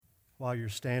While you're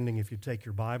standing, if you take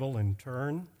your Bible and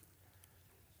turn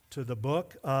to the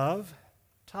book of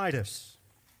Titus.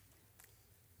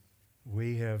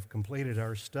 We have completed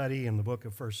our study in the book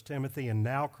of 1 Timothy and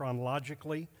now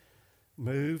chronologically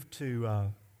move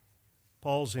to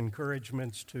Paul's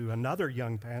encouragements to another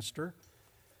young pastor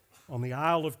on the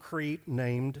Isle of Crete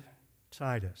named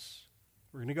Titus.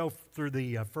 We're going to go through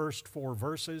the first 4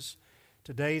 verses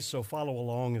today, so follow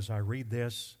along as I read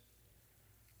this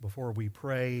before we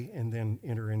pray and then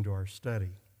enter into our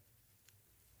study.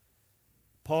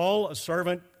 Paul, a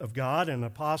servant of God and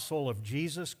apostle of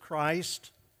Jesus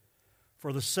Christ,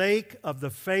 for the sake of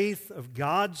the faith of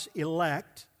God's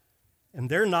elect and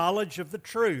their knowledge of the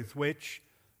truth, which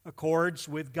accords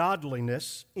with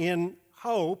godliness, in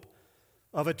hope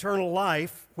of eternal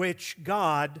life, which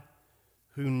God,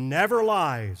 who never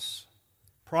lies,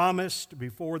 promised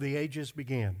before the ages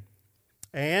began,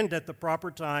 and at the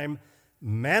proper time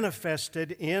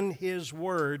manifested in His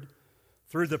Word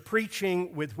through the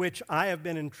preaching with which I have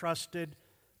been entrusted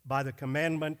by the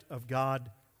commandment of God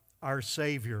our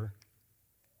Savior.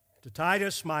 To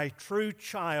Titus, my true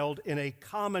child in a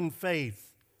common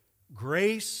faith,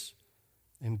 grace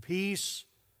and peace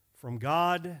from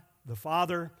God the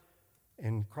Father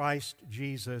and Christ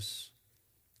Jesus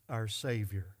our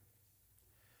Savior.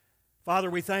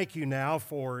 Father, we thank you now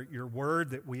for your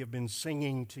word that we have been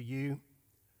singing to you.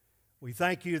 We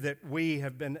thank you that we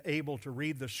have been able to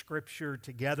read the Scripture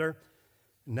together.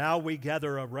 Now we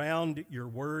gather around your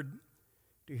word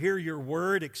to hear your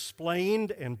word explained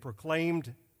and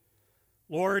proclaimed.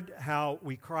 Lord, how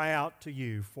we cry out to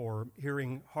you for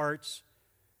hearing hearts.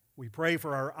 We pray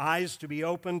for our eyes to be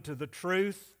open to the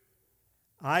truth.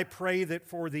 I pray that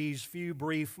for these few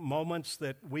brief moments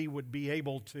that we would be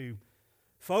able to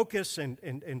focus and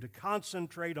to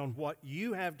concentrate on what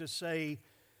you have to say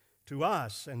to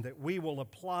us, and that we will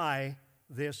apply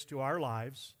this to our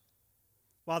lives.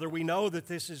 Father, we know that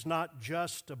this is not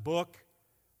just a book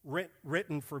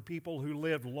written for people who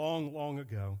lived long, long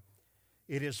ago.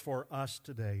 It is for us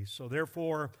today. So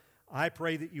therefore, I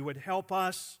pray that you would help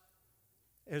us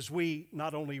as we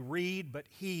not only read, but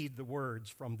heed the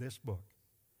words from this book.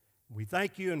 We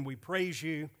thank you and we praise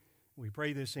you. We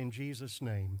pray this in Jesus'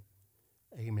 name.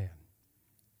 Amen.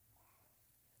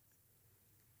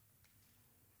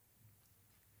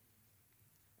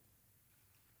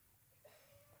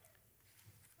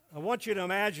 I want you to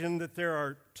imagine that there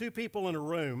are 2 people in a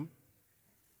room.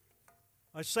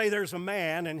 I say there's a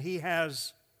man and he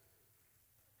has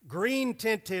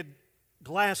green-tinted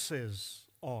glasses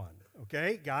on.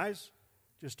 Okay, guys?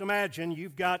 Just imagine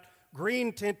you've got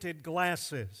green-tinted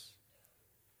glasses.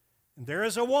 And there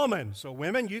is a woman. So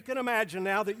women, you can imagine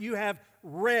now that you have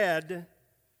red-tinted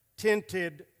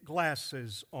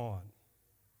glasses on.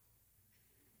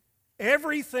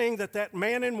 Everything that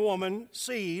man and woman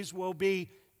sees will be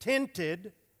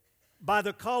tinted by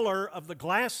the color of the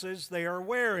glasses they are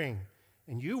wearing.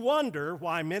 And you wonder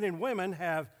why men and women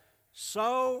have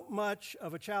so much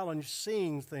of a challenge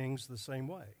seeing things the same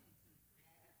way.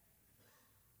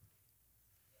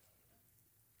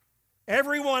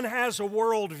 Everyone has a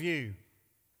worldview.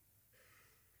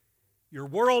 Your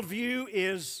worldview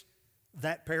is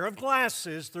that pair of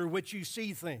glasses through which you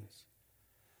see things.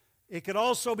 It could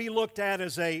also be looked at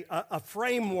as a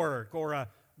framework or a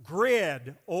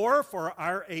grid, or for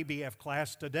our ABF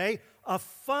class today, a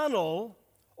funnel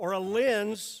or a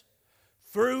lens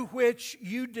through which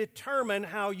you determine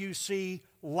how you see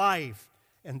life.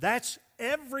 And that's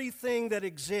everything that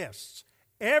exists.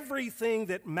 Everything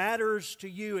that matters to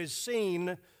you is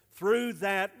seen through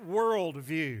that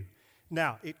worldview.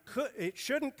 Now, it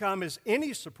shouldn't come as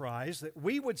any surprise that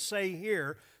we would say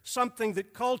here something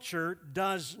that culture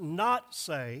does not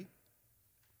say.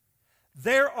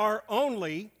 There are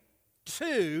only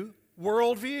 2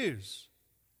 worldviews.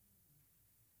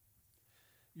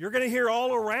 You're going to hear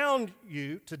all around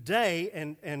you today,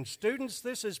 and students,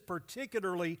 this is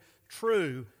particularly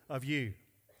true of you,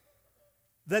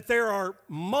 that there are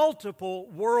multiple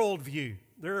worldviews.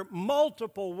 There are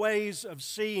multiple ways of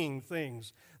seeing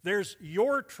things. There's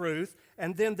your truth,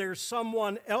 and then there's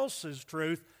someone else's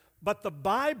truth, but the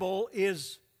Bible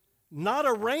is not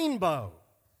a rainbow.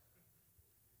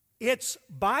 It's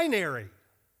binary.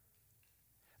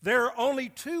 There are only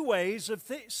 2 ways of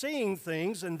seeing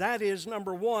things, and that is,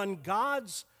 number 1,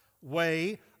 God's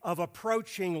way of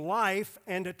approaching life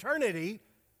and eternity,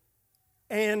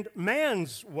 and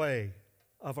man's way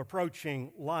of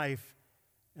approaching life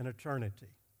and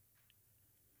eternity.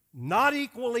 Not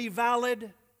equally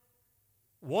valid.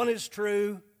 One is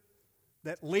true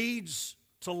that leads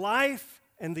to life,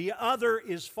 and the other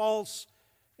is false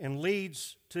and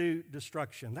leads to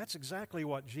destruction. That's exactly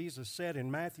what Jesus said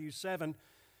in Matthew 7.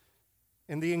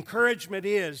 And the encouragement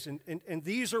is, and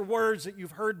these are words that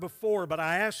you've heard before, but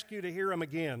I ask you to hear them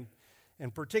again,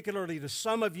 and particularly to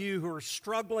some of you who are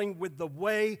struggling with the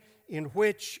way in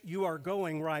which you are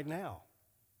going right now.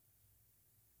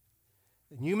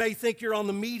 And you may think you're on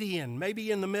the median,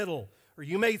 maybe in the middle, or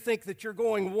you may think that you're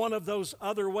going one of those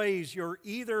other ways. You're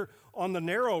either on the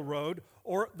narrow road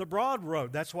or the broad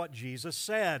road. That's what Jesus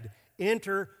said.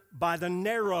 Enter by the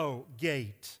narrow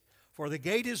gate. For the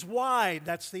gate is wide,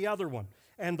 that's the other one.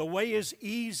 And the way is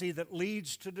easy that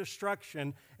leads to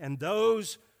destruction. And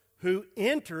those who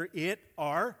enter it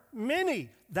are many.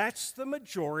 That's the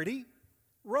majority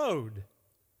road.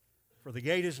 For the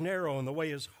gate is narrow and the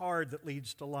way is hard that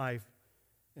leads to life.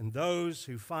 And those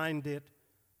who find it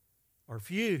are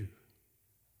few.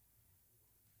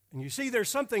 And you see, there's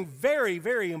something very,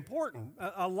 very important.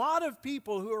 A lot of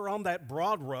people who are on that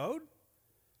broad road,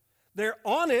 they're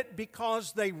on it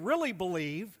because they really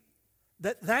believe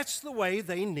that that's the way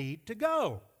they need to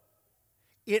go.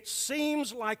 It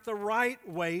seems like the right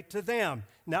way to them.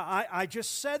 Now, I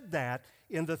just said that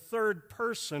in the third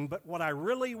person, but what I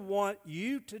really want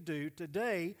you to do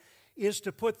today is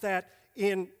to put that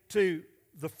into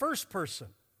the first person.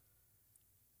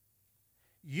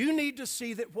 You need to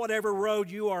see that whatever road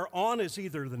you are on is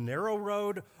either the narrow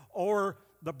road or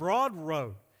the broad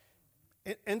road.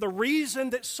 And the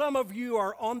reason that some of you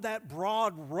are on that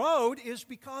broad road is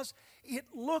because it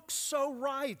looks so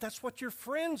right. That's what your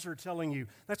friends are telling you.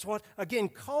 That's what, again,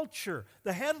 culture,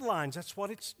 the headlines, that's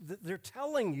what they're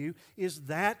telling you is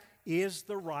that is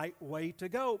the right way to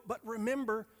go. But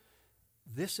remember,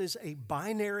 this is a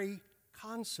binary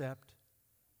concept.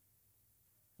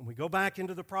 When we go back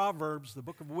into the Proverbs, the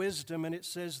book of wisdom, and it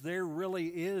says there really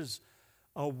is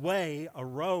a way, a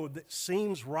road that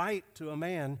seems right to a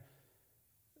man,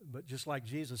 but just like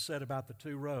Jesus said about the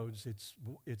two roads,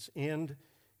 its end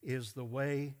is the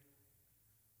way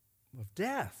of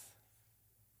death.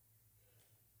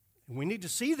 And we need to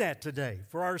see that today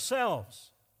for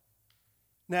ourselves.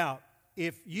 Now,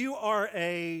 if you are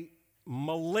a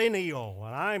millennial,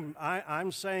 and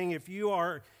I'm saying if you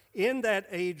are in that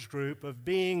age group of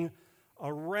being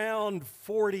around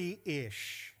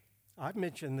 40-ish, I've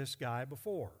mentioned this guy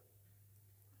before.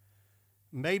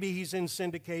 Maybe he's in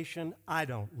syndication, I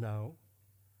don't know.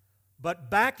 But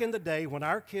back in the day when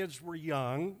our kids were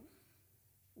young,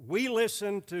 we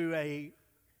listened to a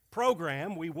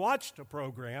program, we watched a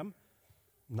program,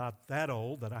 not that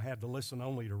old that I had to listen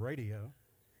only to radio,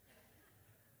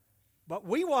 but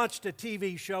we watched a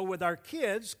TV show with our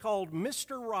kids called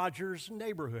Mr. Rogers'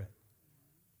 Neighborhood.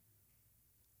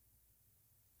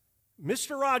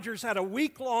 Mr. Rogers had a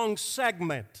week-long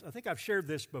segment. I think I've shared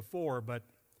this before, but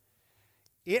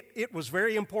it was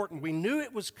very important. We knew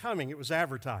it was coming. It was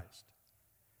advertised.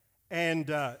 And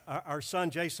our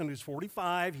son, Jason, who's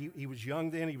 45, he was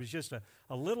young then. He was just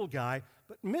a little guy.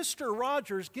 But Mr.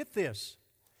 Rogers, get this,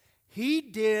 he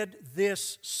did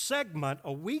this segment,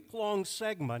 a week-long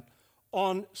segment,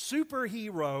 on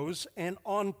superheroes and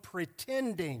on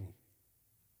pretending.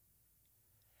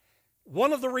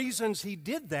 One of the reasons he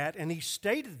did that, and he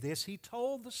stated this, he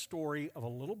told the story of a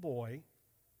little boy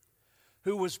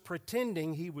who was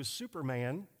pretending he was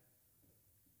Superman.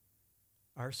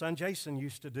 Our son Jason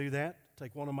used to do that,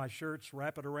 take one of my shirts,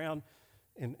 wrap it around,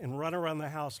 and run around the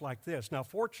house like this. Now,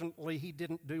 fortunately, he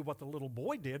didn't do what the little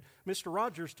boy did. Mr.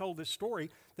 Rogers told this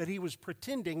story that he was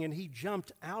pretending and he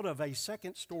jumped out of a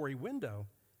second-story window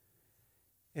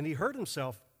and he hurt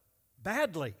himself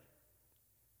badly.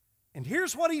 And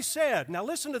here's what he said. Now,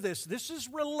 listen to this. This is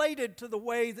related to the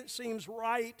way that seems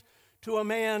right to a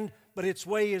man, but its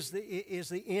way is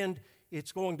the end.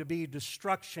 It's going to be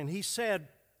destruction. He said,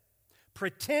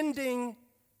 pretending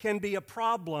can be a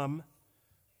problem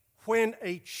when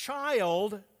a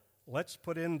child, let's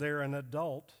put in there an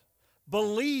adult,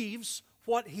 believes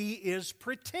what he is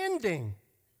pretending.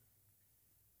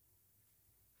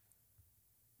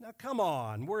 Now, come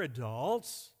on, we're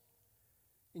adults,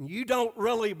 and you don't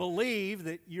really believe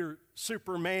that you're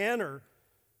Superman or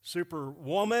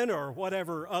Superwoman or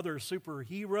whatever other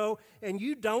superhero, and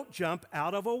you don't jump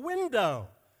out of a window.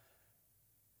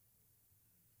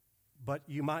 But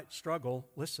you might struggle,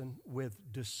 listen, with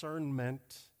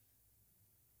discernment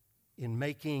in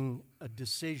making a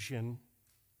decision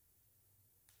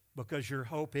because you're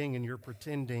hoping and you're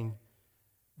pretending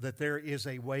that there is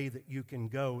a way that you can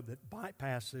go that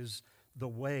bypasses the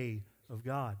way of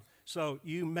God. So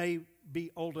you may be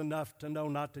old enough to know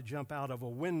not to jump out of a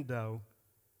window,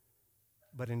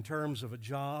 but in terms of a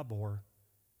job or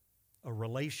a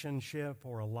relationship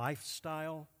or a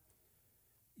lifestyle,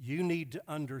 you need to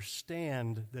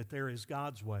understand that there is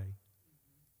God's way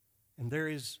and there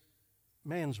is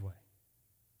man's way.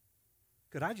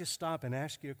 Could I just stop and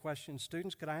ask you a question?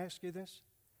 Students, could I ask you this?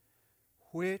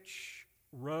 Which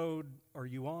road are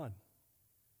you on?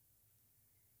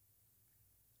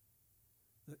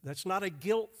 That's not a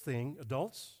guilt thing,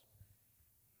 adults.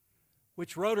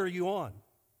 Which road are you on?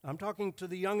 I'm talking to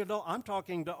the young adult. I'm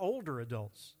talking to older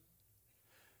adults.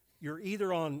 You're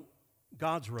either on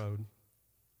God's road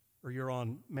or you're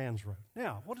on man's road.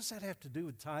 Now, what does that have to do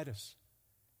with Titus?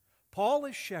 Paul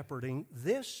is shepherding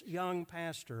this young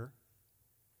pastor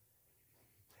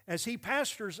as he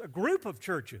pastors a group of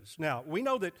churches. Now, we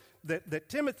know that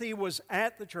Timothy was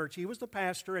at the church. He was the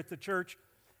pastor at the church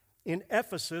in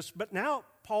Ephesus, but now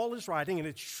Paul is writing, and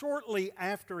it's shortly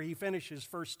after he finishes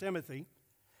 1 Timothy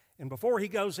and before he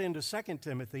goes into 2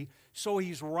 Timothy. So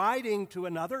he's writing to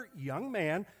another young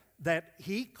man that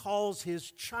he calls his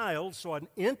child, so an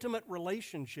intimate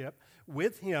relationship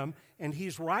with him, and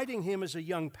he's writing him as a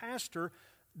young pastor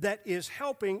that is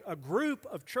helping a group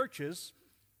of churches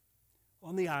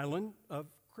on the island of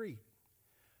Crete.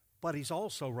 But he's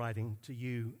also writing to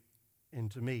you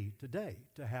and to me today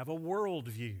to have a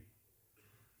worldview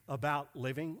about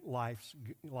living life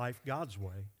God's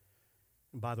way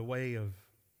and by the way of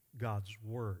God's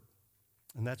Word.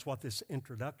 And that's what this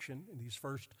introduction in these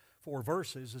first 4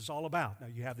 verses is all about. Now,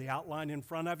 you have the outline in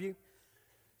front of you.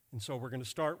 And so we're going to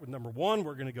start with number 1.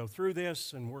 We're going to go through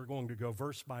this, and we're going to go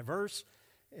verse by verse,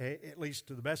 at least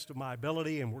to the best of my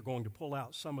ability, and we're going to pull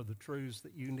out some of the truths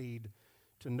that you need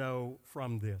to know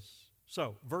from this.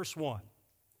 So, verse 1.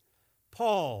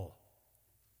 Paul.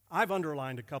 I've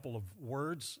underlined a couple of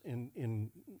words in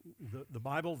the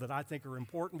Bible that I think are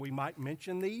important. We might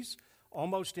mention these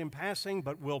almost in passing,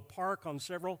 but we'll park on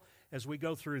several as we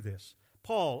go through this.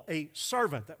 Paul, a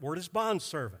servant, that word is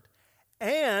bondservant,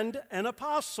 and an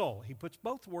apostle. He puts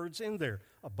both words in there.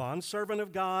 A bondservant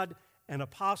of God, an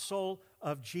apostle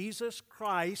of Jesus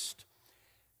Christ,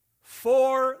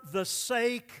 for the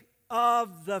sake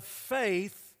of the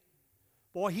faith.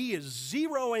 Boy, he is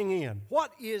zeroing in.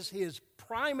 What is his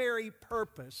primary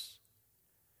purpose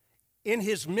in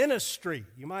his ministry?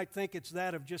 You might think it's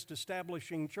that of just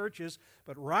establishing churches,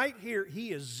 but right here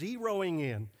he is zeroing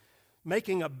in,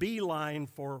 making a beeline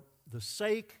for the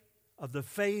sake of the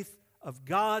faith of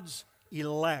God's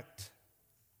elect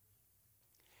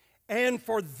and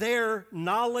for their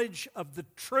knowledge of the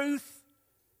truth.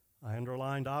 I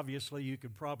underlined, obviously, you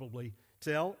could probably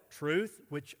tell, truth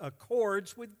which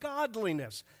accords with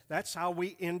godliness. That's how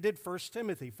we ended 1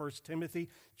 Timothy. 1 Timothy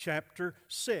chapter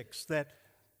 6, that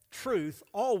truth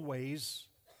always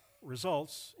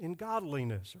results in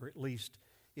godliness, or at least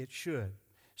it should.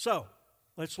 So,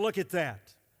 let's look at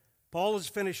that. Paul has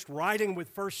finished writing with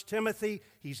 1 Timothy.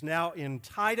 He's now in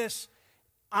Titus.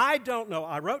 I don't know.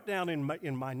 I wrote down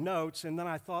in my notes, and then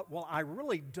I thought, well, I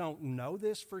really don't know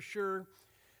this for sure,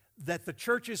 that the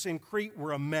churches in Crete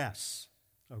were a mess,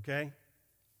 okay?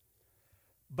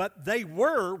 But they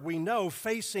were, we know,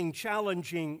 facing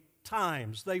challenging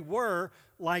times. They were,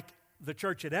 like the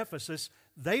church at Ephesus,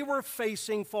 they were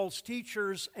facing false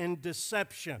teachers and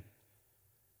deception.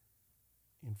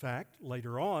 In fact,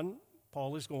 later on,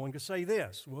 Paul is going to say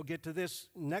this. We'll get to this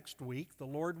next week, the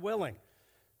Lord willing.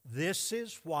 This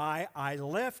is why I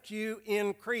left you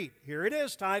in Crete. Here it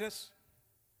is, Titus.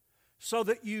 So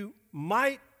that you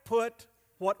might put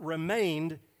what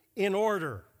remained in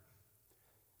order.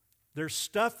 There's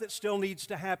stuff that still needs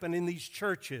to happen in these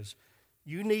churches.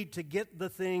 You need to get the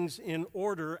things in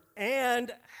order.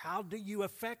 And how do you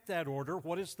affect that order?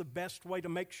 What is the best way to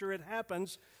make sure it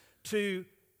happens? To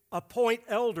appoint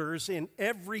elders in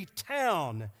every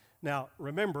town. Now,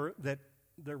 remember that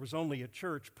there was only a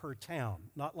church per town,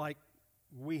 not like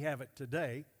we have it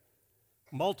today.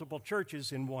 Multiple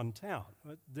churches in one town.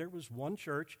 But there was one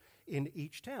church in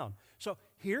each town. So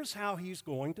here's how he's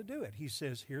going to do it. He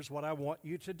says, here's what I want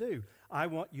you to do. I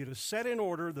want you to set in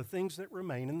order the things that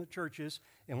remain in the churches.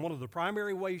 And one of the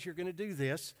primary ways you're going to do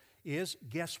this is,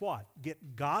 guess what?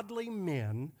 Get godly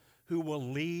men who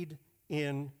will lead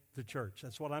in the church.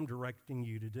 That's what I'm directing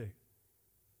you to do.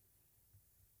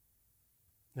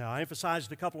 Now, I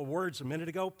emphasized a couple of words a minute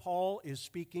ago. Paul is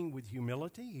speaking with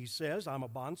humility. He says, I'm a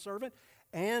bondservant,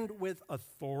 and with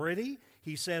authority.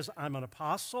 He says, I'm an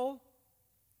apostle.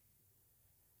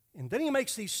 And then he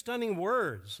makes these stunning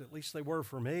words, at least they were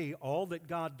for me, all that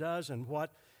God does and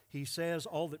what he says,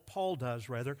 all that Paul does,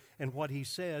 rather, and what he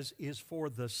says is for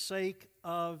the sake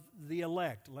of the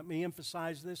elect. Let me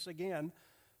emphasize this again.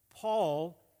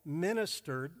 Paul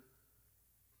ministered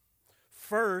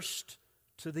first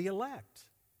to the elect.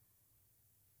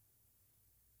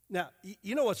 Now,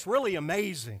 you know what's really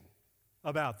amazing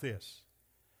about this?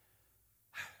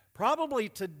 Probably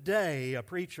today, a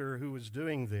preacher who was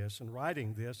doing this and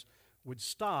writing this would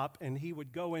stop and he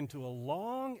would go into a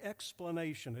long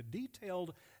explanation, a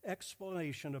detailed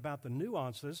explanation about the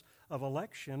nuances of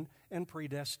election and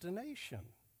predestination,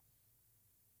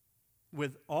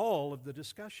 with all of the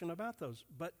discussion about those.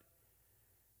 But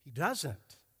he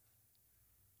doesn't.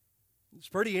 It's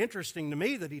pretty interesting to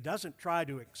me that he doesn't try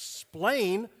to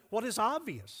explain what is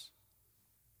obvious.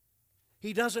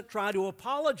 He doesn't try to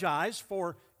apologize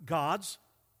for God's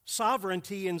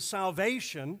sovereignty in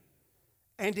salvation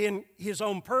and in His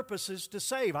own purposes to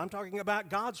save. I'm talking about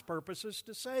God's purposes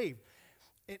to save.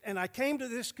 And I came to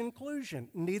this conclusion,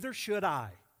 neither should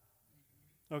I.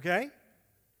 Okay?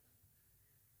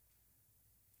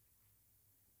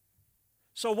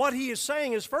 So what he is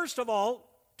saying is, first of all,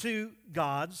 to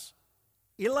God's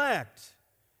elect.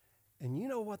 And you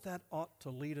know what that ought to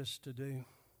lead us to do?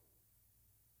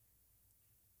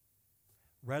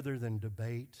 Rather than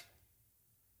debate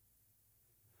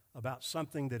about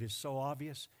something that is so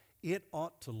obvious, it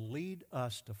ought to lead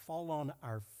us to fall on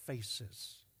our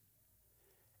faces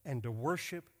and to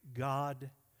worship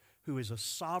God, who is a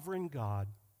sovereign God,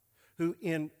 who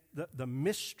in the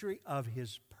mystery of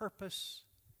His purpose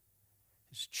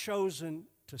has chosen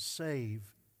to save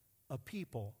a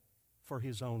people for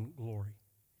His own glory.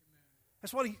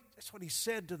 That's what he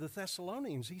said to the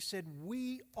Thessalonians. He said,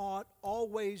 we ought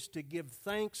always to give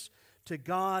thanks to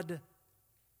God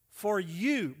for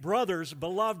you, brothers,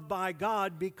 beloved by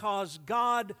God, because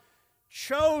God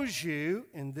chose you,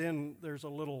 and then there's a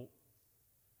little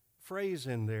phrase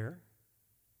in there,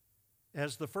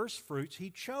 as the first fruits,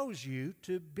 He chose you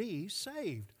to be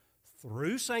saved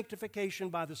through sanctification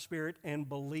by the Spirit and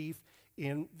belief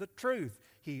in the truth.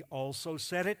 He also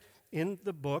said it in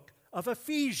the book of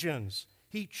Ephesians.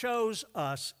 He chose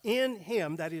us in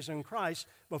Him, that is in Christ,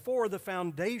 before the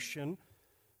foundation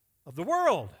of the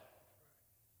world.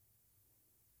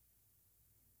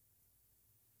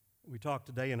 We talked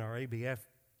today in our ABF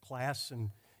class, and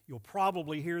you'll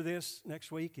probably hear this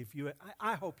next week.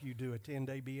 I hope you do attend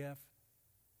ABF.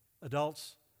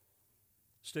 Adults,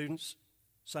 students,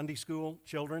 Sunday school,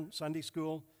 children, Sunday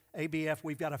school, ABF,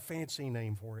 we've got a fancy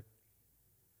name for it.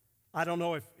 I don't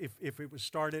know if it was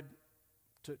started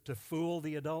to fool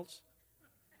the adults.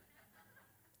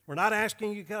 We're not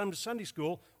asking you to come to Sunday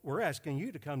school. We're asking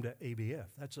you to come to ABF.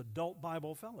 That's Adult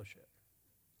Bible Fellowship.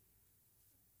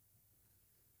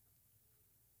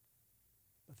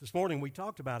 But this morning we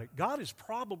talked about it. God is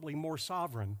probably more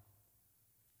sovereign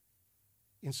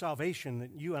in salvation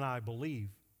than you and I believe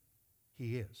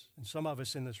He is. And some of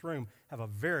us in this room have a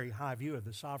very high view of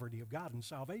the sovereignty of God in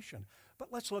salvation. But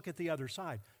let's look at the other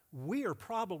side. We are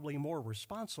probably more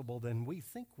responsible than we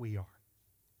think we are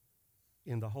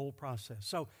in the whole process.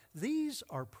 So these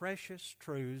are precious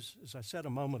truths, as I said a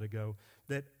moment ago,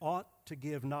 that ought to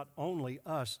give not only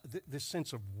us this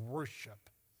sense of worship.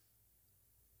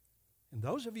 And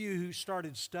those of you who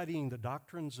started studying the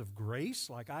doctrines of grace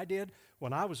like I did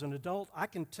when I was an adult, I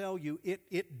can tell you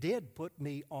it did put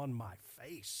me on my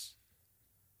face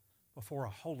before a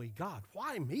holy God.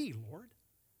 Why me, Lord?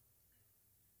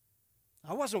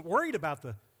 I wasn't worried about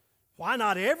why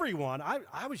not everyone.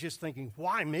 I was just thinking,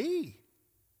 why me?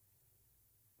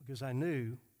 Because I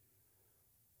knew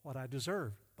what I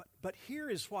deserved. But here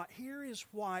is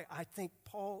why I think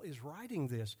Paul is writing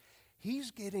this. He's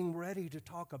getting ready to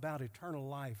talk about eternal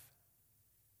life.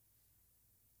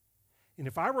 And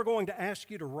if I were going to ask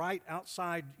you to write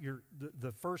outside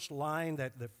the first line,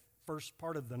 the first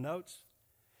part of the notes,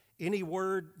 any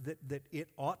word that it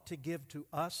ought to give to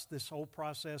us, this whole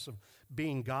process of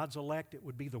being God's elect, it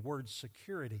would be the word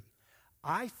security.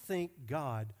 I think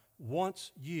God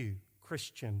wants you,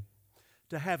 Christian,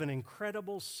 to have an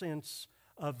incredible sense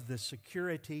of the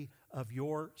security of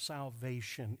your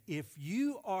salvation. If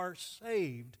you are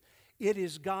saved, it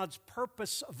is God's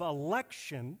purpose of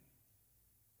election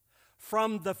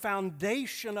from the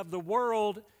foundation of the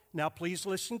world, now please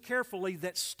listen carefully,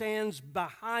 that stands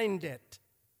behind it.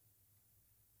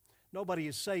 Nobody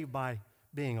is saved by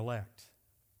being elect.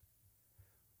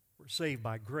 We're saved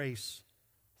by grace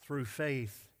through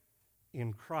faith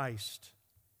in Christ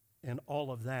and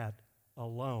all of that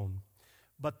alone.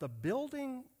 But the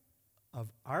building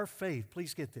of our faith,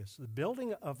 please get this, the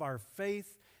building of our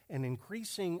faith and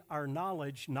increasing our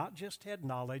knowledge, not just head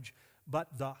knowledge,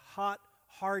 but the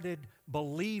hot-hearted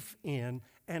belief in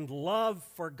and love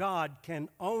for God can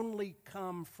only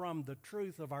come from the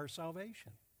truth of our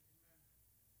salvation,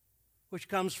 which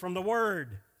comes from the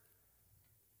Word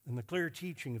and the clear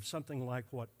teaching of something like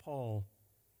what Paul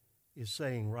is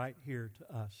saying right here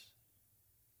to us.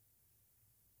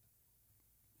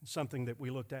 something that we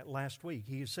looked at last week.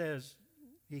 He says,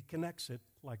 he connects it,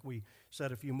 like we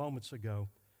said a few moments ago,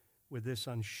 with this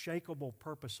unshakable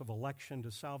purpose of election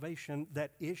to salvation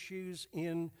that issues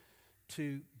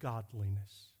into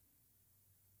godliness.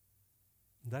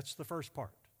 That's the first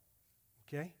part,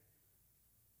 okay?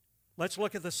 Let's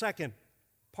look at the second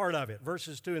part of it,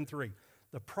 verses 2 and 3.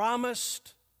 The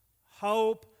promised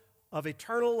hope of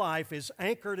eternal life is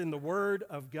anchored in the Word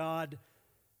of God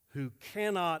who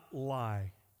cannot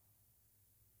lie.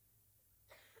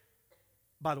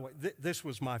 By the way, this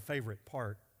was my favorite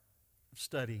part of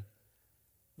study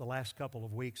the last couple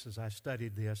of weeks as I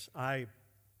studied this. I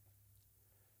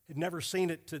had never seen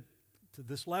it to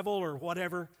this level or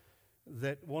whatever,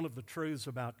 that one of the truths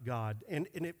about God, and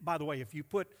it, by the way, if you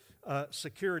put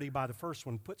security by the first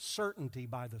one, put certainty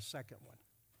by the second one.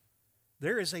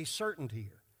 There is a certainty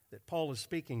here that Paul is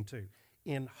speaking to.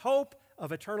 In hope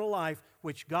of eternal life,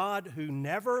 which God, who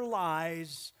never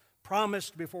lies,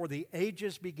 promised before the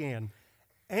ages began,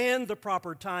 and the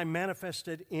proper time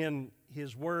manifested in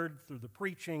His Word through the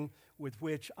preaching with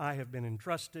which I have been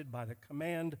entrusted by the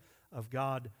command of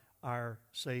God our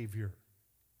Savior.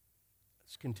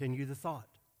 Let's continue the thought.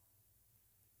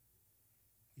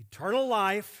 Eternal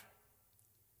life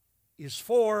is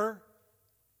for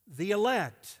the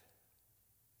elect.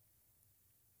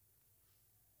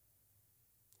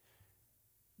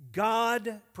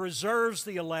 God preserves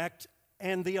the elect,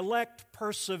 and the elect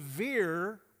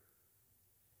persevere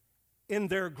in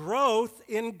their growth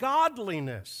in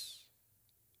godliness.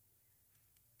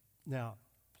 Now,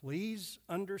 please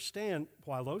understand,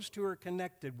 while those two are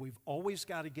connected, we've always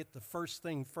got to get the first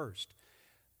thing first.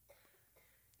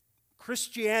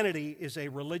 Christianity is a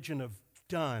religion of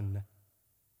done,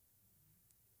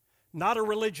 not a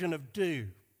religion of do.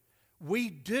 We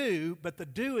do, but the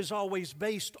do is always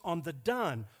based on the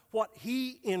done, what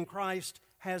He in Christ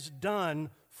has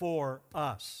done for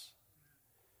us.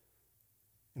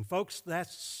 And folks,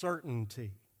 that's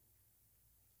certainty.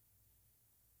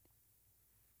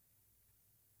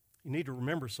 You need to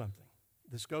remember something.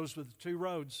 This goes with the two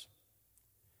roads.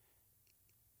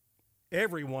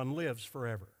 Everyone lives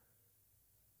forever.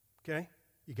 Okay?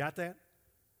 You got that?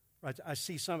 Right. I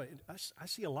see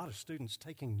a lot of students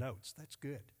taking notes. That's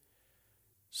good.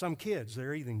 Some kids,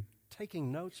 they're either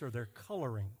taking notes or they're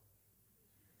coloring.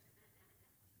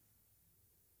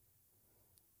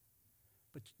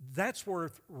 But that's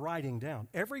worth writing down.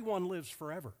 Everyone lives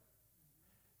forever.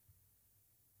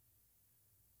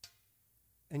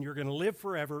 And you're going to live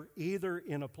forever either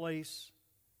in a place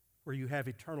where you have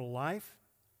eternal life,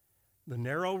 the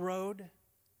narrow road,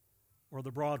 or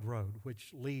the broad road, which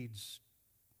leads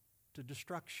to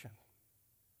destruction.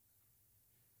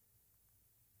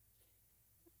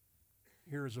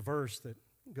 Here is a verse that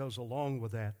goes along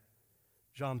with that.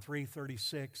 John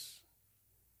 3:36.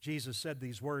 Jesus said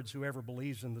these words, "Whoever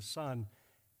believes in the Son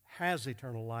has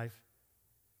eternal life.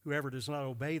 Whoever does not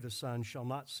obey the Son shall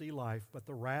not see life, but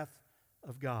the wrath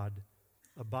of God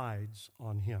abides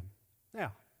on him."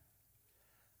 Now,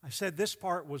 I said this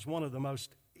part was one of the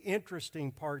most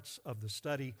interesting parts of the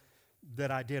study that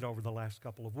I did over the last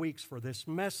couple of weeks for this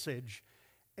message.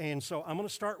 And so I'm going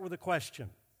to start with a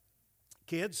question.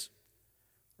 Kids,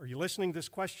 are you listening? This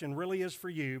question really is for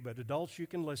you, but adults, you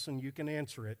can listen, you can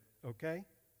answer it, okay?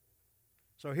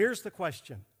 So here's the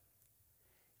question.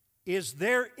 Is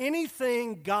there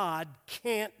anything God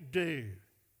can't do?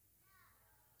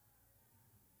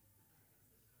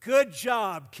 Good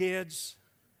job, kids.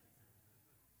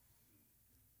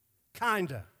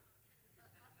 Kinda.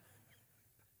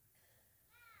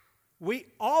 We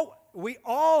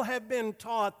all have been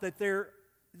taught that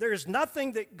there's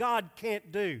nothing that God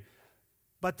can't do.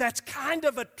 But that's kind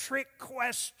of a trick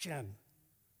question.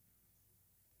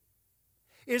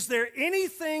 Is there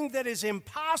anything that is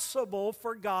impossible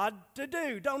for God to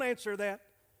do? Don't answer that.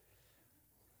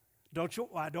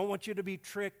 I don't want you to be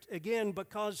tricked again,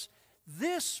 because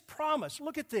this promise,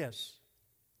 look at this.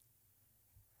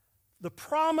 The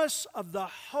promise of the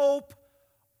hope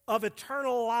of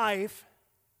eternal life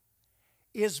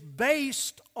is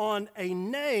based on a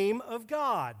name of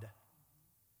God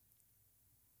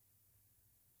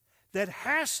that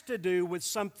has to do with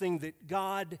something that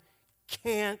God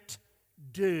can't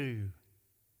do.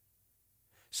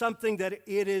 Something that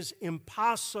it is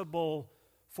impossible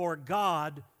for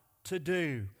God to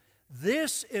do.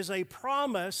 This is a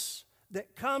promise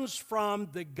that comes from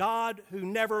the God who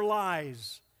never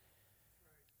lies.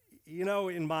 You know,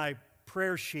 in my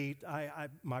prayer sheet,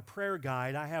 my prayer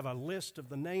guide, I have a list of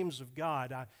the names of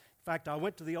God. In fact, I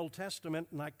went to the Old Testament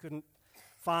and I couldn't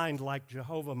find like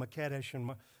Jehovah Makedesh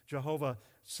and Jehovah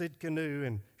Sidkenu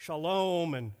and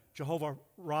Shalom and Jehovah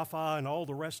Rapha and all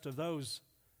the rest of those,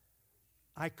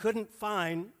 I couldn't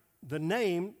find the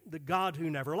name, the God who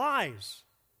never lies.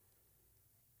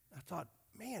 I thought,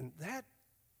 man, that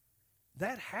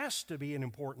has to be an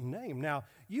important name. Now,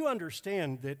 you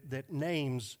understand that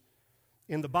names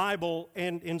in the Bible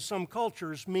and in some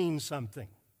cultures mean something.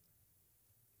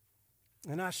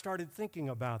 And I started thinking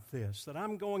about this, that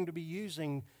I'm going to be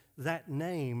using that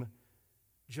name,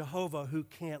 Jehovah who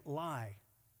can't lie.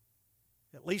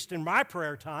 At least in my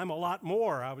prayer time, a lot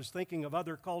more. I was thinking of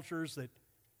other cultures that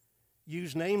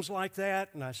use names like that,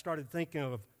 and I started thinking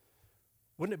of,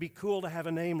 wouldn't it be cool to have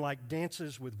a name like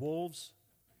Dances with Wolves?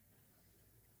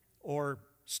 Or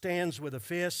Stands with a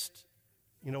Fist?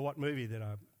 You know what movie that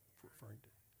I'm referring to?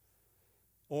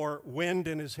 Or Wind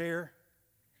in His Hair?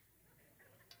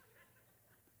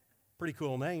 Pretty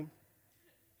cool name.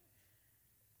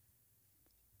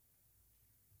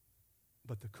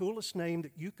 But the coolest name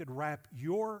that you could wrap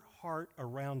your heart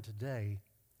around today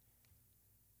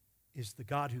is the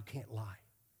God who can't lie.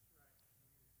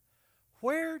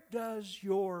 Where does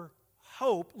your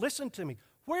hope, listen to me,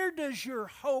 where does your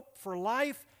hope for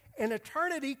life and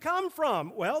eternity come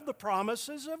from? Well, the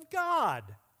promises of God.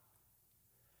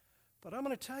 But I'm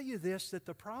going to tell you this, that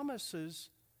the promises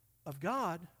of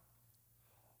God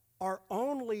are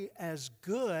only as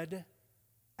good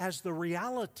as the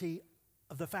reality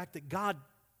of the fact that God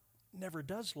never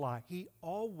does lie. He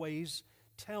always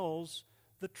tells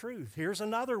the truth. Here's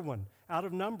another one out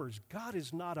of Numbers. God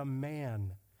is not a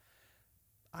man.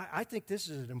 I think this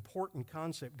is an important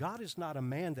concept. God is not a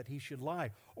man that he should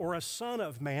lie, or a son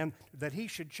of man that he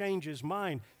should change his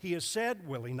mind. He has said,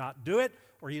 will he not do it?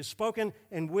 Or he has spoken,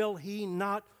 and will he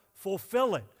not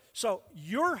fulfill it? So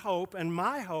your hope and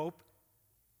my hope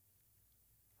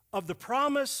of the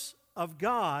promise of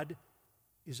God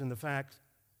is in the fact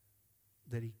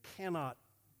that he cannot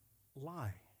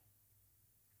lie.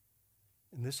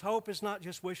 And this hope is not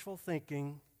just wishful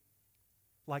thinking,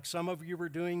 like some of you were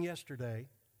doing yesterday,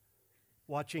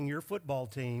 watching your football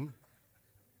team.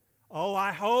 Oh,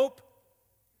 I hope,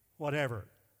 whatever,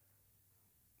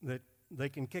 that they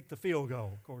can kick the field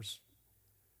goal. Of course,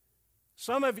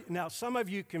 some of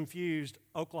you confused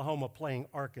Oklahoma playing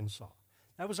Arkansas.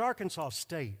 That was Arkansas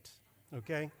State,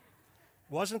 okay?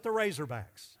 Wasn't the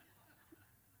Razorbacks.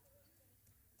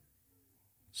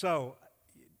 So,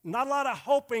 not a lot of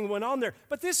hoping went on there.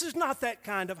 But this is not that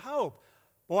kind of hope.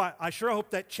 Boy, I sure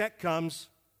hope that check comes.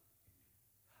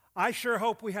 I sure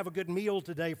hope we have a good meal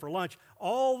today for lunch.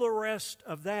 All the rest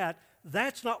of that,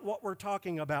 that's not what we're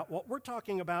talking about. What we're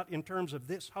talking about in terms of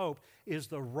this hope is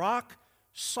the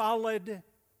rock-solid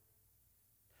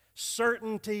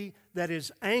certainty that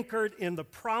is anchored in the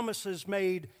promises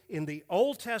made in the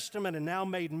Old Testament and now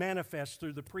made manifest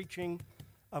through the preaching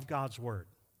of God's Word.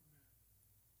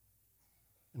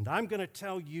 And I'm going to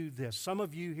tell you this. Some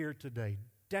of you here today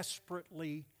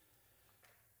desperately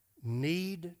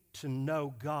need to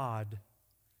know God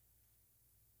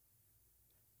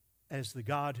as the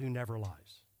God who never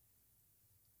lies.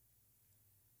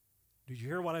 Did you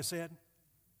hear what I said?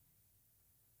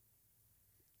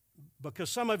 Because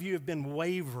some of you have been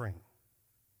wavering.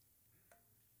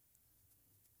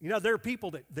 You know, there are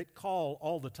people that call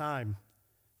all the time.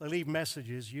 They leave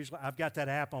messages. Usually, I've got that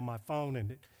app on my phone,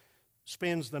 and it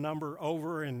spins the number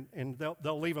over, and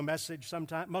they'll leave a message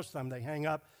sometime. Most of the time they hang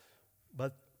up.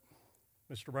 But,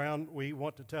 Mr. Brown, we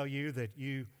want to tell you that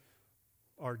you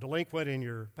are delinquent in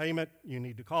your payment. You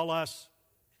need to call us,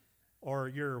 or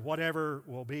your whatever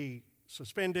will be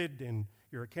suspended in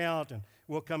your account, and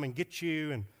we'll come and get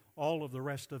you, and all of the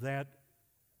rest of that.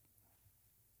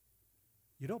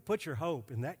 You don't put your hope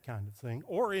in that kind of thing,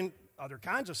 or in other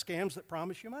kinds of scams that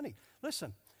promise you money.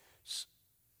 Listen,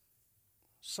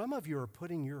 some of you are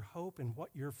putting your hope in what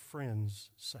your friends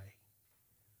say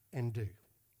and do.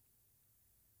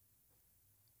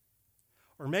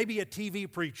 Or maybe a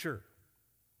TV preacher.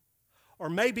 Or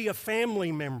maybe a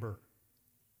family member.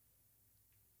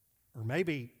 Or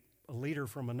maybe a leader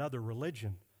from another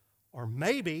religion. Or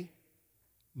maybe,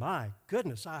 my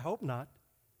goodness, I hope not,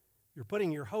 you're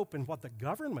putting your hope in what the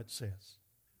government says.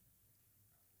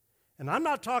 And I'm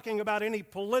not talking about any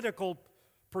political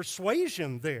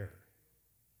persuasion there.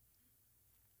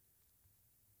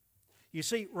 You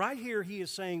see, right here he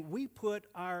is saying we put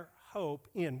our hope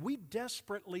in. We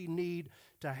desperately need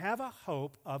to have a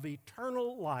hope of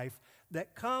eternal life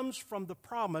that comes from the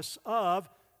promise of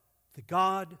the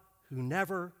God who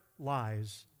never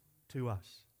lies to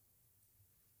us.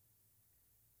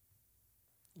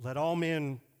 Let all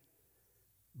men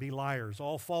be liars.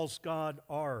 All false gods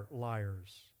are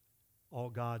liars. All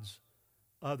gods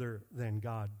other than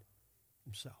God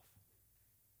himself.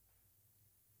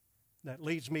 That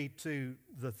leads me to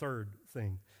the third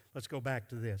thing. Let's go back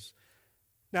to this.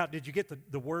 Now, did you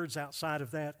get the words outside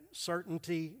of that?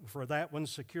 Certainty for that one,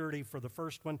 security for the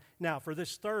first one. Now, for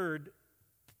this third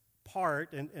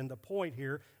part and the point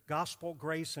here, gospel,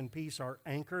 grace, and peace are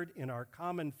anchored in our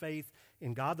common faith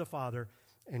in God the Father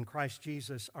and Christ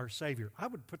Jesus our Savior. I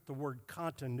would put the word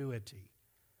continuity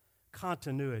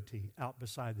out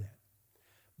beside that,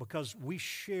 because we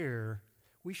share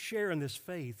in this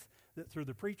faith that through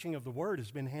the preaching of the Word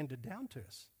has been handed down to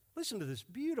us. Listen to this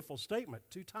beautiful statement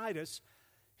to Titus.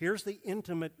 Here's the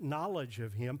intimate knowledge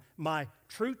of Him, my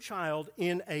true child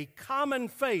in a common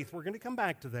faith. We're going to come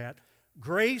back to that.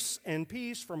 Grace and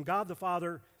peace from God the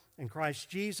Father and Christ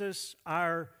Jesus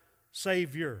our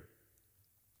Savior.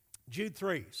 Jude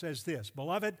 3 says this,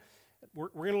 Beloved, we're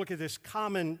going to look at this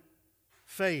common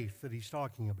faith that he's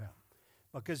talking about,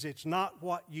 because it's not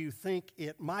what you think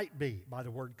it might be by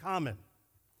the word common.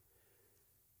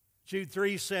 Jude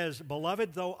 3 says,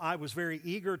 Beloved, though I was very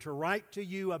eager to write to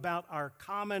you about our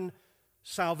common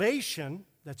salvation,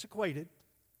 that's equated,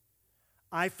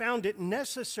 I found it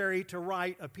necessary to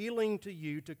write appealing to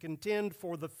you to contend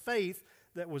for the faith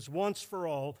that was once for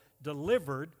all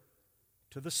delivered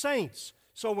to the saints.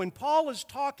 So when Paul is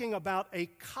talking about a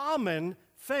common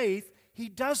faith, he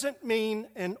doesn't mean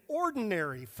an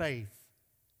ordinary faith.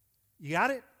 You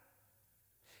got it?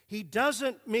 He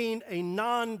doesn't mean a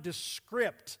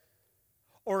nondescript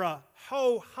or a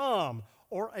ho-hum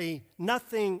or a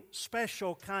nothing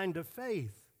special kind of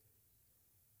faith.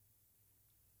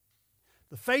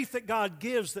 The faith that God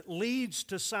gives that leads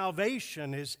to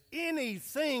salvation is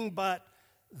anything but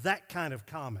that kind of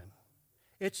common.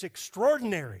 It's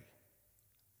extraordinary.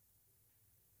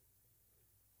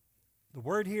 The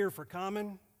word here for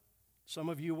common, some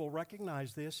of you will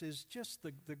recognize this, is just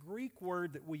the Greek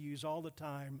word that we use all the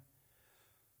time,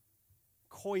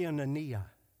 koinonia.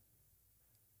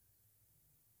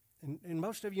 And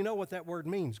most of you know what that word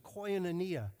means,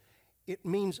 koinonia. It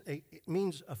means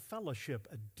a fellowship,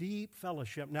 a deep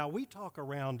fellowship. Now, we talk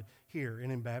around here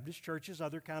and in Baptist churches,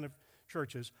 other kind of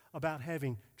churches, about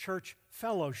having church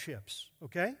fellowships,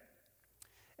 okay?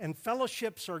 And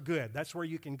fellowships are good. That's where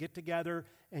you can get together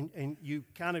and you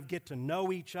kind of get to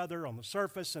know each other on the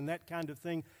surface and that kind of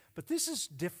thing. But this is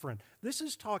different. This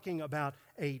is talking about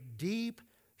a deep,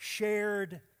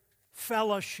 shared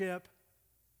fellowship,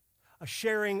 a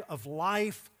sharing of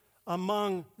life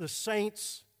among the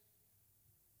saints,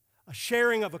 a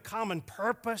sharing of a common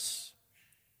purpose,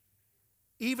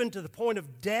 even to the point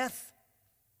of death.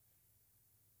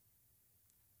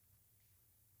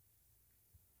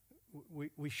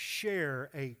 We share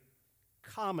a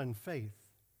common faith.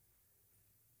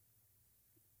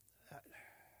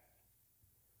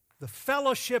 The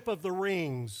Fellowship of the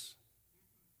Rings.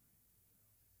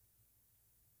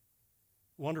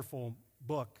 Wonderful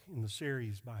book in the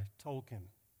series by Tolkien.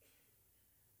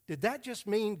 Did that just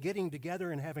mean getting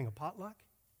together and having a potluck?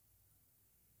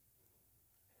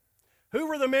 Who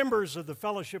were the members of the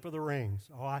Fellowship of the Rings?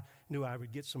 Oh, I knew I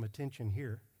would get some attention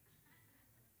here.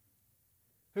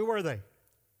 Who were they?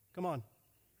 Come on.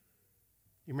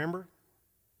 You remember?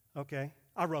 Okay.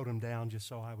 I wrote them down just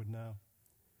so I would know.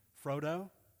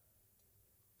 Frodo,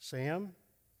 Sam,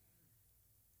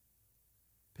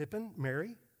 Pippin,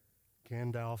 Merry,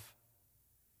 Gandalf,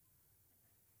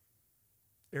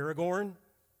 Aragorn,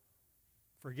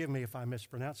 forgive me if I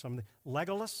mispronounce something,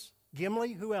 Legolas,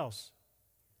 Gimli, who else?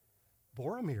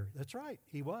 Boromir, that's right,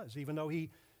 he was, even though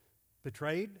he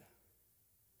betrayed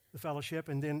the fellowship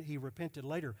and then he repented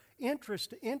later.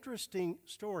 Interesting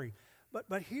story.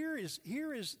 But here is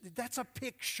that's a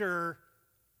picture.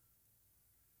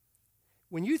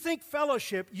 When you think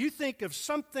fellowship, you think of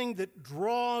something that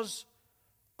draws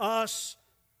us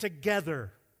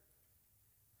together.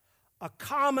 A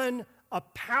common, a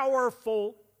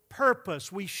powerful purpose.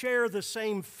 We share the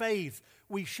same faith.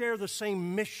 We share the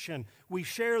same mission. We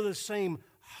share the same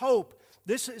hope.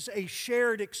 This is a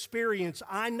shared experience.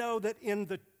 I know that in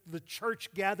the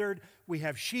church gathered, we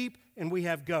have sheep and we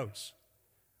have goats.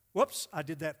 Whoops, I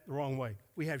did that the wrong way.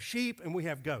 We have sheep and we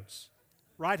have goats.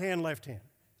 Right hand, left hand.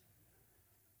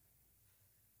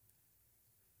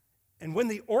 And when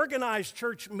the organized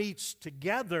church meets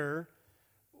together,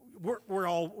 we're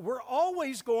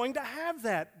always going to have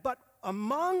that. But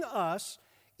among us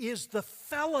is the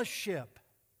fellowship.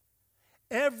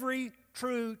 Every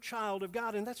true child of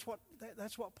God. And that's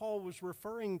what Paul was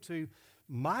referring to.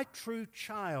 My true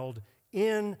child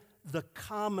in the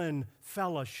common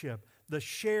fellowship, the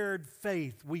shared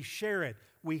faith. We share it,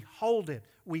 we hold it,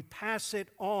 we pass it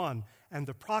on, and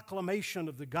the proclamation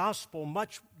of the gospel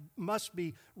must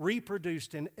be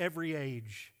reproduced in every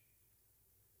age.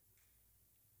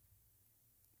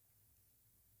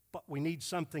 we need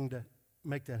something to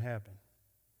make that happen.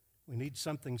 We need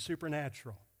something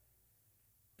supernatural.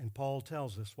 And Paul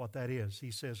tells us what that is. He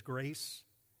says grace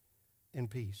and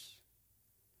peace.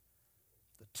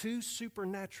 The two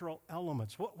supernatural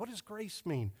elements. What does grace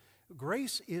mean?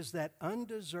 Grace is that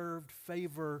undeserved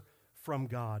favor from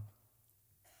God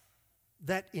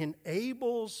that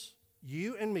enables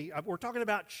you and me. We're talking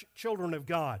about children of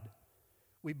God.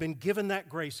 We've been given that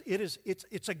grace.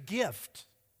 It's a gift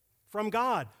from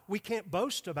God. We can't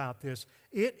boast about this.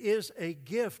 It is a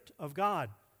gift of God.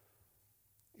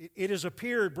 It has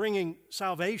appeared bringing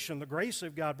salvation, the grace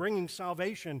of God, bringing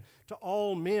salvation to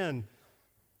all men.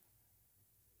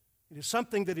 It is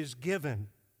something that is given.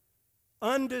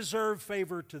 Undeserved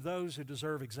favor to those who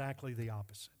deserve exactly the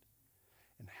opposite.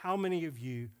 And how many of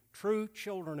you, true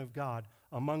children of God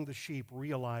among the sheep,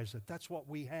 realize that that's what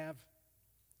we have?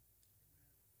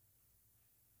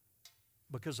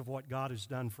 Because of what God has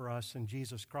done for us in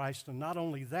Jesus Christ. And not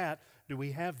only that, do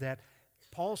we have that,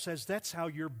 Paul says that's how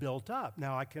you're built up.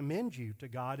 Now I commend you to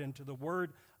God and to the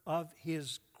word of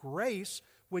His grace,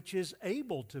 which is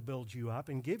able to build you up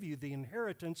and give you the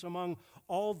inheritance among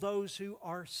all those who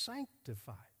are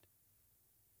sanctified.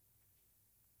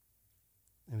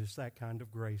 And it's that kind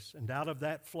of grace. And out of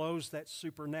that flows that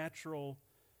supernatural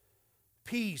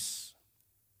peace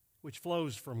which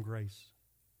flows from grace.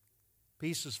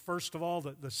 Peace is, first of all,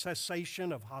 the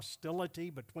cessation of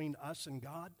hostility between us and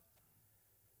God.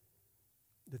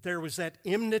 That there was that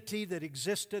enmity that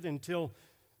existed until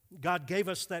God gave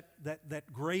us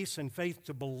that grace and faith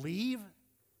to believe.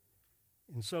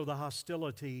 And so the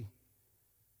hostility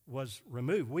was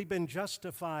removed. We've been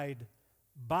justified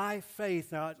by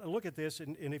faith. Now, look at this,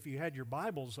 and if you had your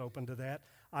Bibles open to that,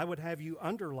 I would have you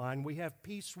underline, we have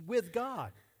peace with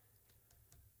God.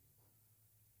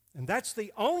 And that's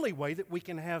the only way that we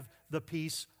can have the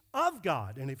peace of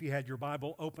God. And if you had your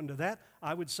Bible open to that,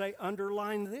 I would say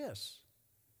underline this.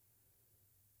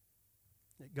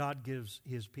 That God gives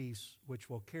His peace which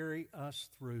will carry us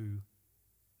through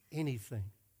anything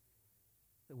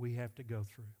that we have to go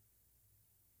through.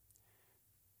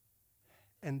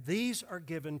 And these are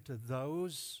given to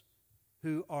those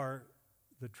who are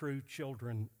the true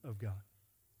children of God.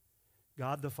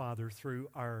 God the Father through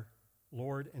our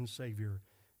Lord and Savior,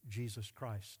 Jesus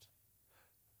Christ.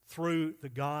 Through the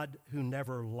God who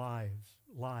never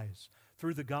lies.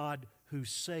 Through the God who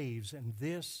saves. And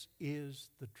this is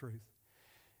the truth.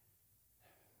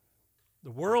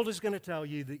 The world is going to tell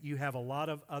you that you have a lot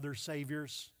of other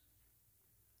saviors.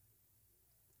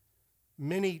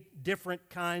 Many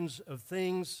different kinds of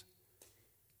things,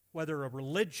 whether a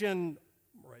religion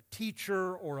or a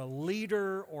teacher or a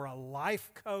leader or a life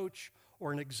coach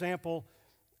or an example.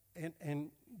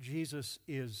 And Jesus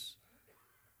is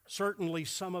certainly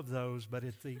some of those, but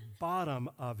at the bottom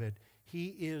of it, He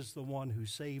is the one who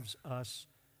saves us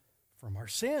from our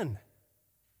sin.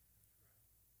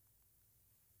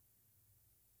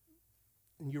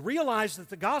 And you realize that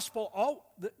the gospel,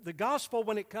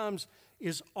 when it comes,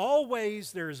 is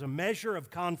always, there is a measure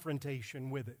of confrontation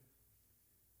with it.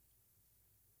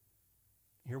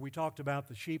 Here we talked about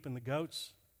the sheep and the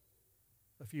goats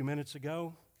a few minutes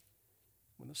ago.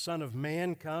 When the Son of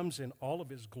Man comes in all of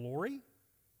His glory.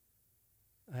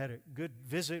 I had a good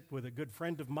visit with a good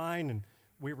friend of mine, and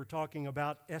we were talking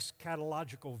about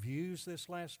eschatological views this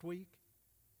last week.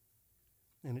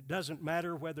 And it doesn't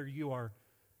matter whether you are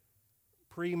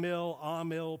pre-mill,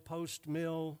 a-mill,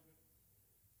 post-mill,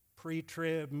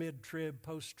 pre-trib, mid-trib,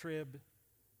 post-trib,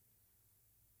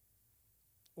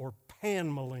 or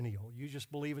pan-millennial. You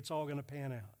just believe it's all going to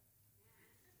pan out.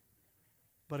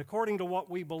 But according to what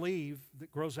we believe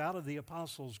that grows out of the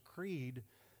Apostles' Creed,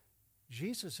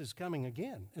 Jesus is coming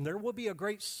again, and there will be a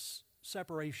great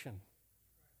separation.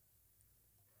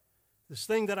 This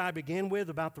thing that I began with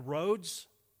about the roads,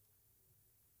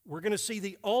 we're going to see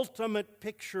the ultimate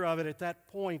picture of it at that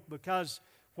point, because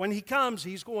when He comes,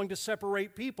 He's going to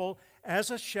separate people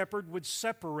as a shepherd would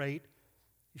separate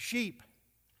sheep.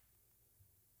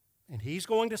 And He's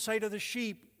going to say to the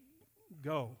sheep,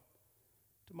 go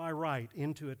to my right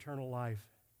into eternal life.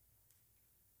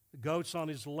 The goats on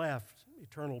His left,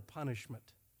 eternal punishment.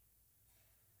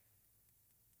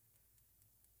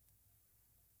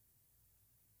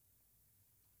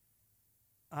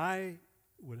 I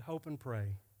would hope and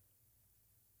pray.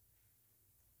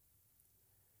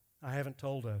 I haven't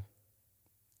told an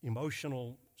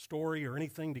emotional story or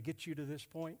anything to get you to this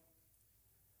point,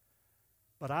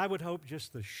 but I would hope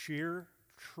just the sheer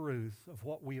truth of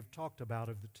what we have talked about,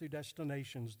 of the two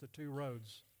destinations, the two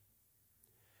roads,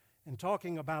 and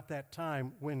talking about that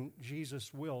time when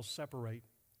Jesus will separate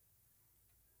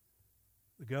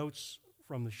the goats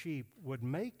from the sheep would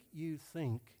make you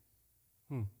think,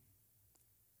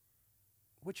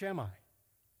 which am I?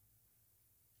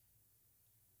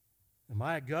 Am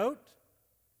I a goat?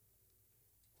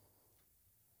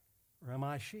 Or am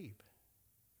I a sheep?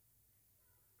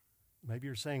 Maybe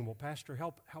you're saying, well, Pastor,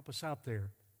 help us out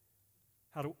there.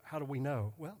 How do we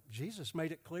know? Well, Jesus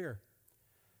made it clear.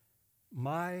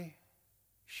 My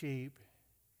sheep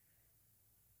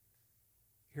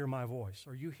hear my voice.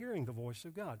 Are you hearing the voice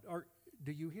of God? Or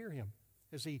do you hear him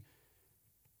as he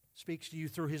speaks to you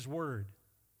through his word?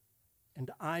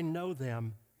 And I know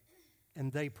them,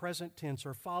 and they, present tense,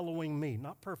 are following me.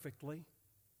 Not perfectly.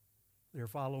 They're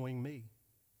following me.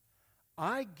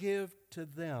 I give to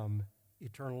them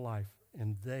eternal life,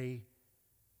 and they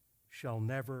shall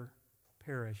never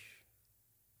perish.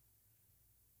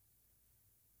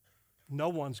 No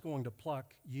one's going to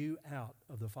pluck you out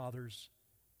of the Father's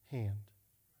hand.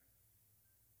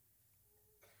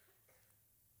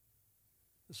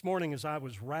 This morning, as I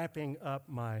was wrapping up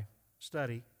my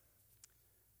study,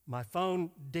 my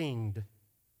phone dinged,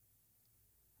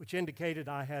 which indicated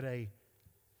I had a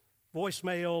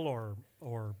voicemail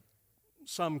or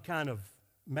some kind of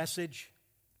message.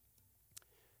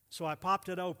 So I popped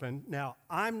it open. Now,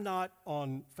 I'm not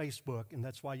on Facebook, and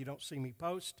that's why you don't see me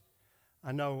post.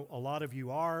 I know a lot of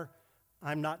you are.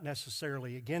 I'm not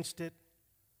necessarily against it.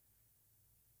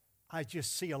 I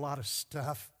just see a lot of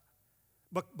stuff.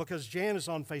 But because Jan is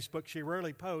on Facebook, she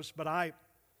rarely posts, but I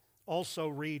also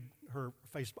read her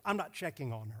Facebook. I'm not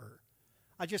checking on her.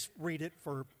 I just read it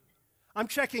I'm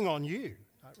checking on you.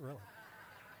 Not really.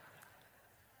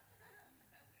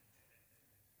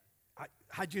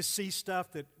 I just see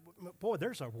stuff that, boy,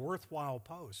 there's a worthwhile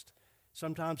post.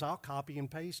 Sometimes I'll copy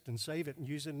and paste and save it and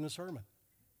use it in a sermon.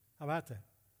 How about that?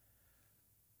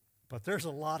 But there's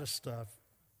a lot of stuff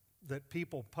that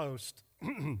people post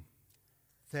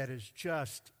that is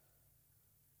just,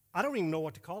 I don't even know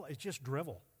what to call it. It's just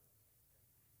drivel.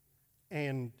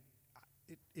 And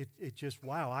it just,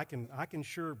 wow, I can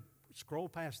sure scroll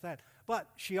past that. But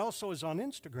she also is on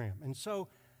Instagram. And so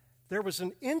there was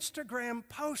an Instagram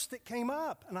post that came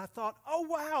up, and I thought, oh,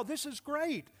 wow, this is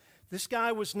great. This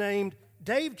guy was named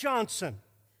Dave Johnson.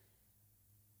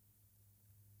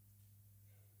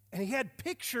 And he had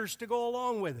pictures to go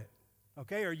along with it.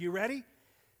 Okay, are you ready?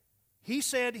 He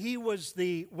said he was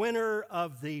the winner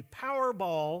of the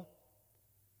Powerball,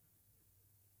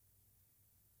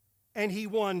 and he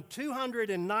won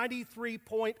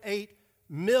 $293.8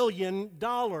 million.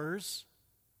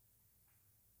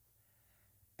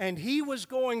 And he was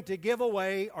going to give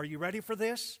away, are you ready for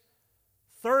this?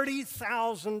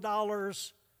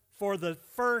 $30,000 for the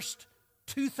first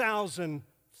 2,000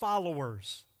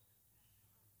 followers.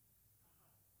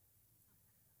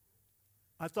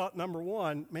 I thought, number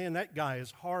one, man, that guy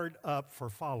is hard up for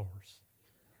followers.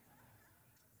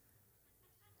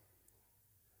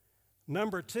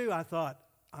 Number two, I thought,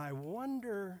 I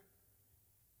wonder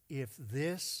if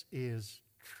this is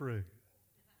true.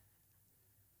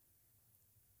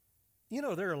 You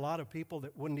know, there are a lot of people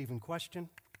that wouldn't even question.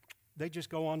 They just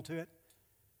go on to it.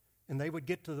 And they would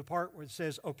get to the part where it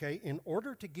says, okay, in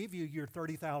order to give you your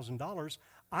 $30,000,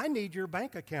 I need your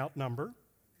bank account number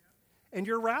and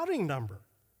your routing number.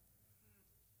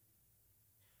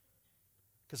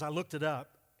 Because I looked it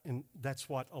up, and that's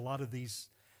what a lot of these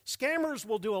scammers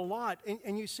will do a lot.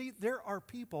 And you see, there are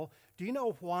people, do you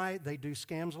know why they do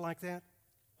scams like that?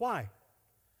 Why?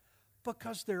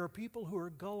 Because there are people who are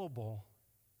gullible,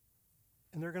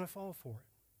 and they're going to fall for it.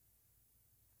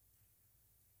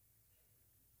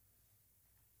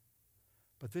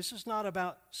 But this is not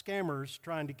about scammers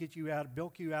trying to get you out,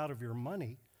 bilk you out of your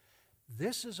money.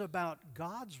 This is about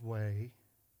God's way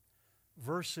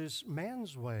versus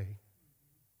man's way.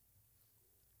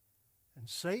 And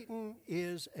Satan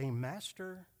is a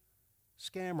master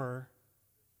scammer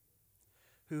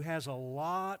who has a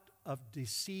lot of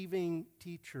deceiving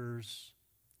teachers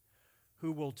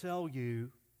who will tell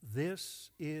you this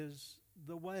is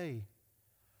the way,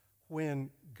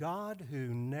 when God,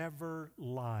 who never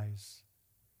lies,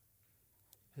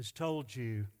 has told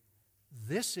you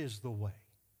this is the way.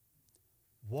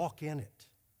 Walk in it.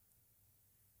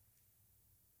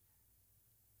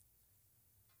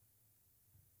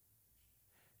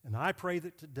 And I pray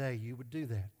that today you would do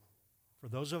that. For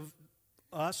those of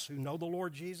us who know the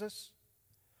Lord Jesus,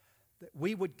 that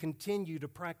we would continue to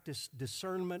practice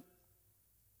discernment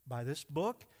by this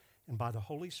book and by the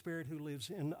Holy Spirit who lives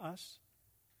in us.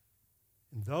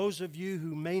 And those of you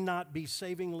who may not be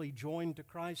savingly joined to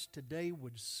Christ today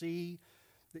would see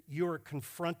that you are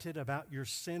confronted about your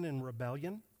sin and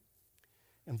rebellion.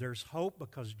 And there's hope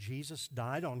because Jesus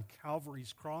died on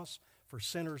Calvary's cross for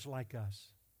sinners like us.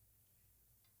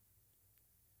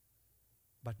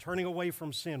 By turning away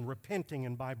from sin, repenting,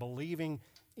 and by believing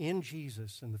in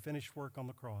Jesus and the finished work on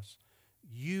the cross,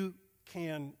 you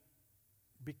can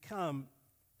become,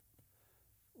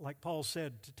 like Paul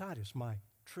said to Titus, my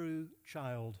true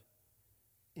child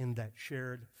in that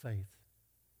shared faith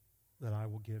that I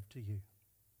will give to you.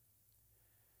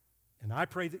 And I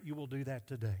pray that you will do that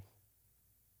today,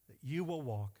 that you will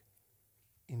walk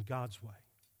in God's way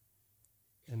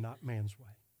and not man's way.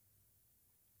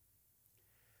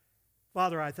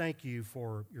 Father, I thank you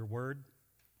for your word,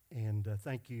 and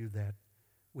thank you that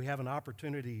we have an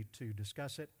opportunity to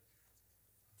discuss it.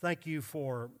 Thank you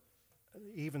for,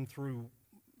 even through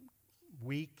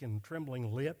weak and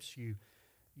trembling lips, you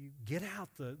get out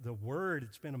the word.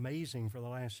 It's been amazing for the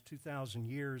last 2,000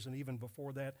 years, and even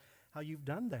before that, how you've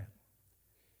done that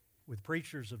with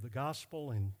preachers of the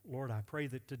gospel. And Lord, I pray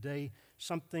that today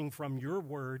something from your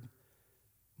word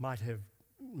might have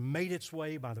made its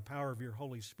way by the power of your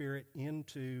Holy Spirit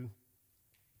into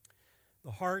the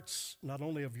hearts not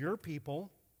only of your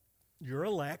people, your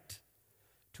elect,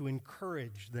 to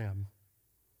encourage them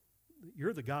that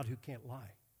you're the God who can't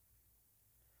lie.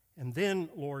 And then,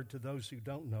 Lord, to those who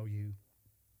don't know you,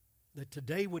 that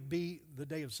today would be the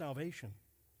day of salvation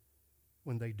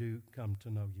when they do come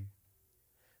to know you.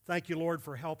 Thank you, Lord,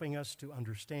 for helping us to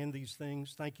understand these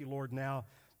things. Thank you, Lord, now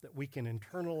that we can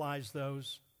internalize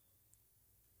those.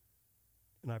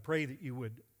 And I pray that you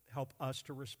would help us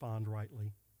to respond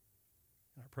rightly.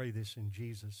 And I pray this in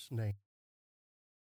Jesus' name.